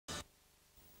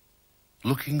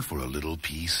Looking for a little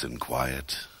peace and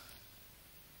quiet?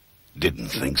 Didn't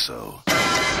think so.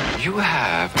 You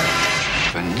have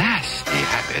a nasty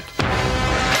habit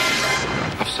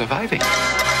of surviving.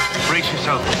 Brace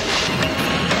yourself.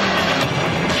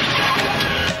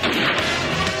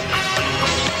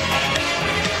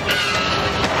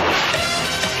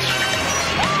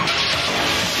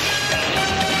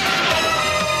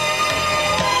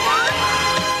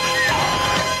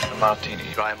 Martini.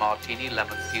 Dry martini,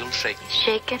 lemon peel, shaken.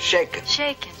 Shaken? Shaken.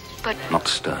 Shaken, but... Not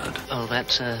stirred. Oh,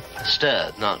 that's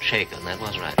stirred, not shaken. That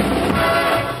was right.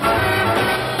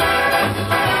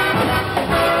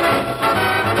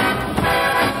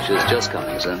 She's just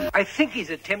coming, sir. I think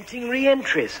he's attempting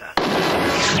re-entry, sir.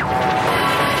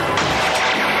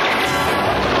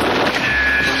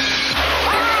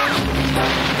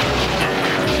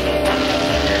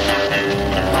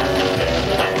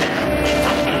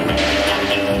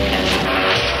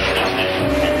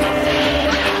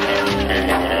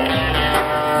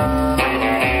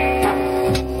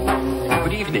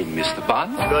 Mr.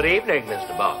 Bond. Good evening,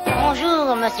 Mr. Bond.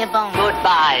 Bonjour, Monsieur Bond.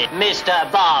 Goodbye,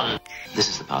 Mr. Bond. This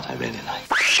is the part I really like.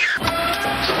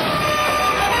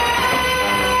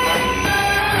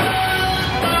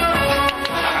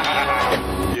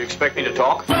 Do you expect me to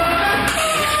talk?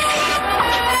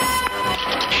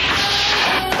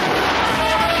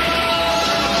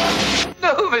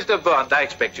 No, Mr. Bond, I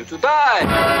expect you to die.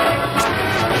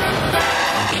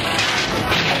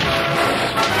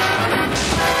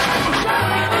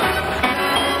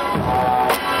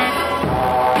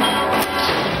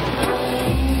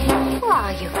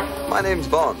 My name's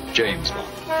Bond. James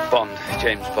Bond. Bond,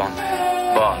 James Bond.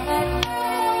 Bond.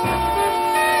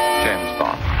 James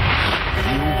Bond.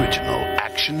 The original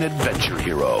action-adventure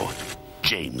hero,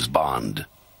 James Bond.